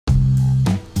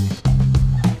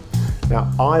Now,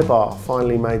 Eibar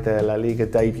finally made their La Liga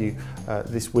debut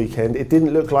this weekend. It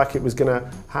didn't look like it was going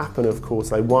to happen, of course.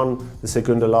 They won the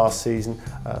Segunda last season,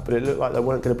 but it looked like they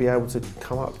weren't going to be able to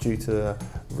come up due to the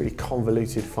really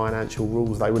convoluted financial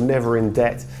rules. They were never in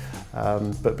debt.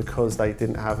 But because they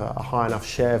didn't have a high enough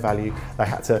share value, they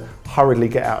had to hurriedly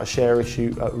get out a share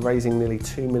issue, raising nearly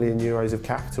 €2 million of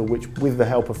capital, which with the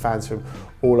help of fans from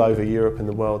all over Europe and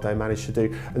the world they managed to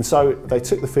do. And so they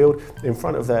took the field in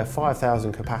front of their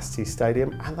 5,000 capacity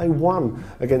stadium and they won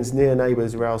against near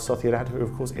neighbours Real Sociedad, who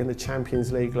of course in the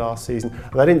Champions League last season.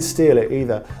 And they didn't steal it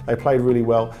either. They played really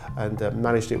well and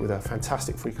managed it with a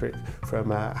fantastic free kick from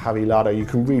Javi Lado. You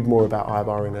can read more about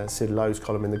Eibar in Sid Lowe's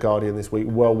column in The Guardian this week.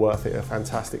 Well worth it, a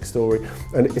fantastic story.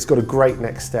 And it's got a great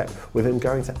next step with them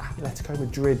going to Atletico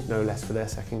Madrid, no less, for their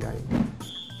second game.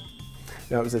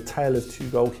 Now, it was a tale of two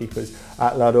goalkeepers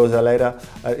at La Rosaleda.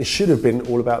 It should have been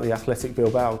all about the Athletic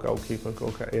Bilbao goalkeeper,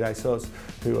 Gorka Iraizos,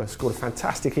 who scored a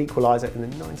fantastic equaliser in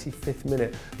the 95th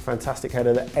minute. Fantastic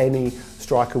header that any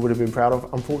striker would have been proud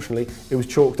of. Unfortunately, it was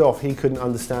chalked off. He couldn't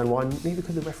understand why, neither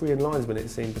could the referee and linesman, it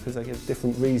seemed, because they gave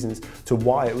different reasons to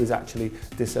why it was actually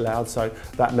disallowed. So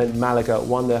that meant Malaga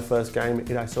won their first game.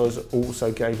 Iraizos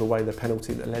also gave away the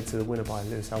penalty that led to the winner by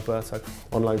Luis Alberto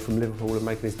on loan from Liverpool and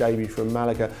making his debut from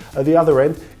Malaga. At the other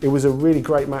end, it was a really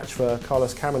great match for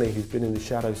Carlos Kameni, who's been in the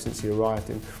shadows since he arrived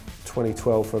in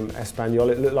 2012 from Espanyol.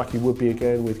 It looked like he would be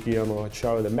again with Guillermo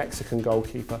Ochoa, the Mexican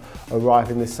goalkeeper,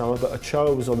 arriving this summer, but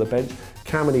Ochoa was on the bench.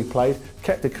 Kameni played,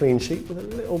 kept a clean sheet with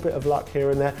a little bit of luck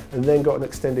here and there, and then got an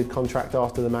extended contract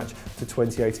after the match to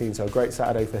 2018, so a great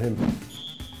Saturday for him.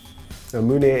 Now,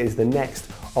 Munir is the next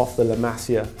off the La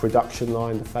Masia production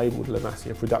line, the fabled La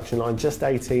Masia production line, just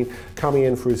 18, coming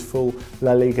in for his full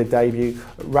La Liga debut,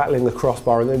 rattling the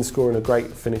crossbar and then scoring a great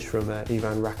finish from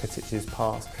Ivan Rakitic's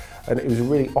pass. And it was a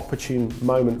really opportune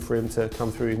moment for him to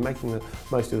come through. He's making the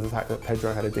most of the fact that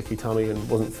Pedro had a dicky tummy and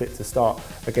wasn't fit to start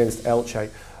against Elche.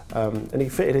 And he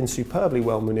fitted in superbly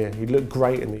well, Munir. He looked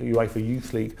great in the UEFA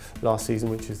Youth League last season,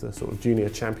 which is the sort of junior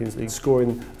Champions League,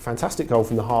 scoring a fantastic goal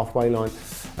from the halfway line.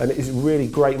 And it's a really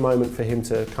great moment for him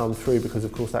to come through because,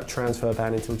 of course, that transfer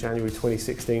ban until January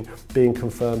 2016 being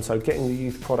confirmed. So getting the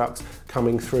youth products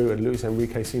coming through and Luis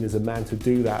Enrique seen as a man to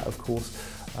do that, of course,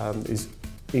 is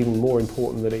even more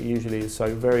important than it usually is.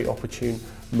 So very opportune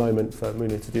moment for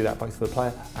Munir to do that, both for the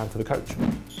player and for the coach.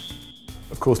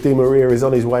 Of course, Di Maria is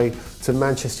on his way to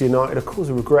Manchester United. A cause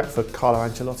of regret for Carlo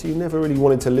Ancelotti. You never really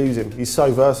wanted to lose him. He's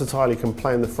so versatile. He can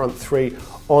play in the front three,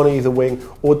 on either wing,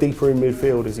 or deeper in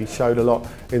midfield, as he showed a lot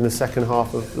in the second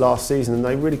half of last season. And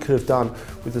they really could have done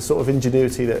with the sort of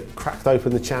ingenuity that cracked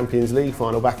open the Champions League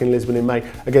final back in Lisbon in May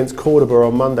against Cordoba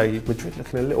on Monday. Madrid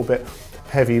looking a little bit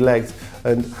heavy-legged,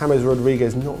 and James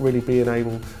Rodriguez not really being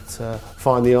able to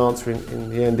find the answer. In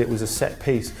the end, it was a set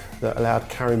piece that allowed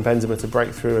Karim Benzema to break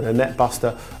through, and a net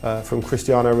buster from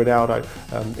Cristiano Ronaldo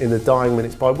in the dying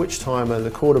minutes, by which time the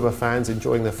Cordoba fans,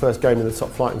 enjoying their first game in the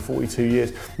top flight in 42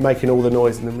 years, making all the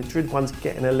noise, and the Madrid ones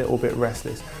getting a little bit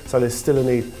restless. So there's still a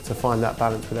need to find that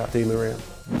balance without Di Maria.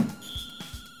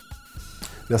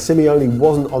 Now, Simeone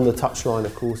wasn't on the touchline,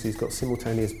 of course. He's got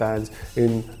simultaneous bans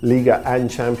in Liga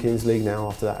and Champions League now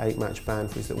after that 8-match ban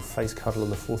for his little face cuddle on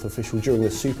the fourth official during the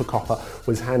Supercopa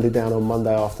was handed down on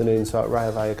Monday afternoon. So at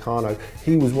Rayo Vallecano,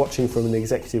 he was watching from an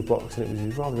executive box, and it was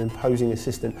his rather imposing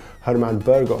assistant, Herman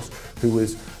Burgos, who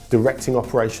was directing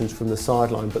operations from the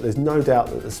sideline. But there's no doubt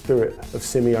that the spirit of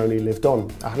Simeone lived on.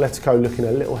 Atletico looking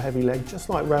a little heavy-legged, just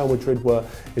like Real Madrid were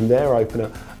in their opener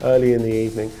early in the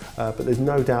evening. But there's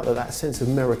no doubt that that sense of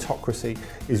meritocracy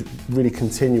is really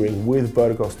continuing with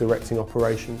Burgos directing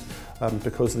operations,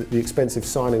 because the expensive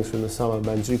signings from the summer,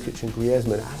 Mandzukic and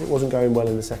Griezmann, as it wasn't going well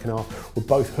in the second half, were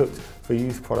both hooked for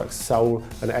youth products. Saul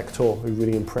and Hector, who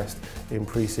really impressed in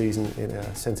pre-season in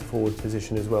a centre-forward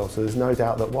position as well. So there's no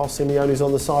doubt that while Simeone's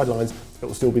on the sidelines, it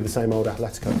will still be the same old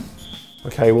Atletico.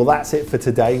 Okay, well that's it for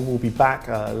today. We'll be back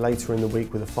later in the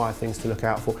week with the 5 things to look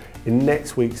out for in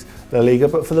next week's La Liga.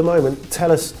 But for the moment,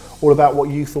 tell us all about what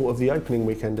you thought of the opening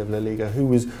weekend of La Liga. Who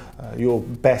was your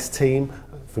best team?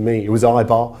 For me, it was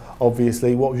Eibar,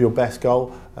 obviously. What was your best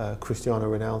goal? Cristiano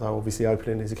Ronaldo, obviously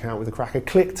opening his account with a cracker.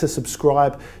 Click to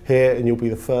subscribe here and you'll be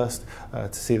the first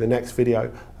to see the next video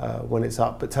when it's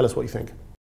up. But tell us what you think.